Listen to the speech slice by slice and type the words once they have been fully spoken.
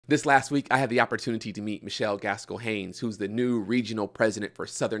This last week, I had the opportunity to meet Michelle Gaskell-Haynes, who's the new regional president for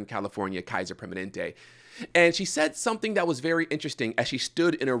Southern California Kaiser Permanente. And she said something that was very interesting as she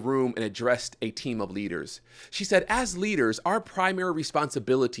stood in a room and addressed a team of leaders. She said, as leaders, our primary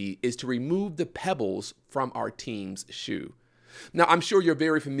responsibility is to remove the pebbles from our team's shoe. Now, I'm sure you're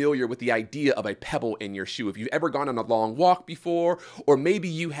very familiar with the idea of a pebble in your shoe. If you've ever gone on a long walk before, or maybe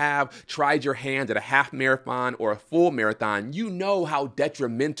you have tried your hand at a half marathon or a full marathon, you know how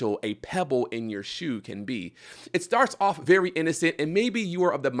detrimental a pebble in your shoe can be. It starts off very innocent, and maybe you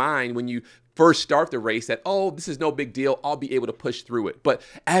are of the mind when you first start the race that, oh, this is no big deal, I'll be able to push through it. But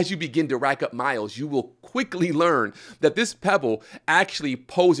as you begin to rack up miles, you will quickly learn that this pebble actually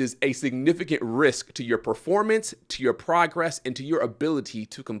poses a significant risk to your performance, to your progress, and to your ability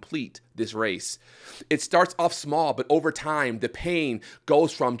to complete this race. It starts off small, but over time, the pain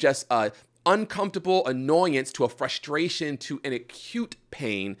goes from just a uncomfortable annoyance to a frustration to an acute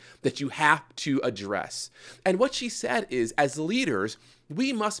pain that you have to address. And what she said is, as leaders,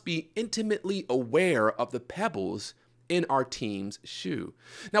 we must be intimately aware of the pebbles in our team's shoe.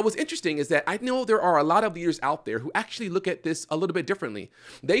 Now, what's interesting is that I know there are a lot of leaders out there who actually look at this a little bit differently.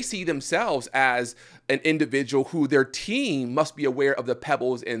 They see themselves as an individual who their team must be aware of the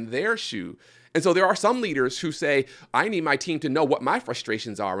pebbles in their shoe. And so there are some leaders who say, I need my team to know what my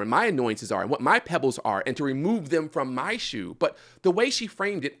frustrations are and my annoyances are and what my pebbles are and to remove them from my shoe. But the way she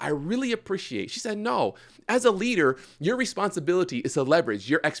framed it, I really appreciate. She said, no, as a leader, your responsibility is to leverage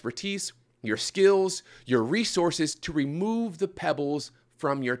your expertise, your skills, your resources to remove the pebbles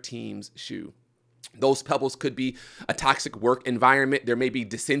from your team's shoe. Those pebbles could be a toxic work environment. There may be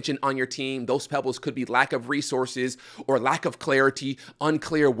dissension on your team. Those pebbles could be lack of resources or lack of clarity,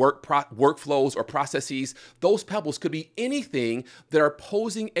 unclear workflows or processes. Those pebbles could be anything that are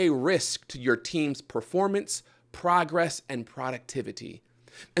posing a risk to your team's performance, progress, and productivity.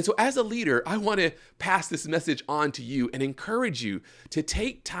 And so as a leader, I want to pass this message on to you and encourage you to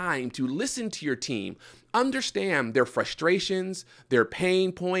take time to listen to your team, understand their frustrations, their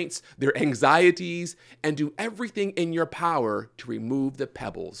pain points, their anxieties, and do everything in your power to remove the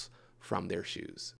pebbles from their shoes.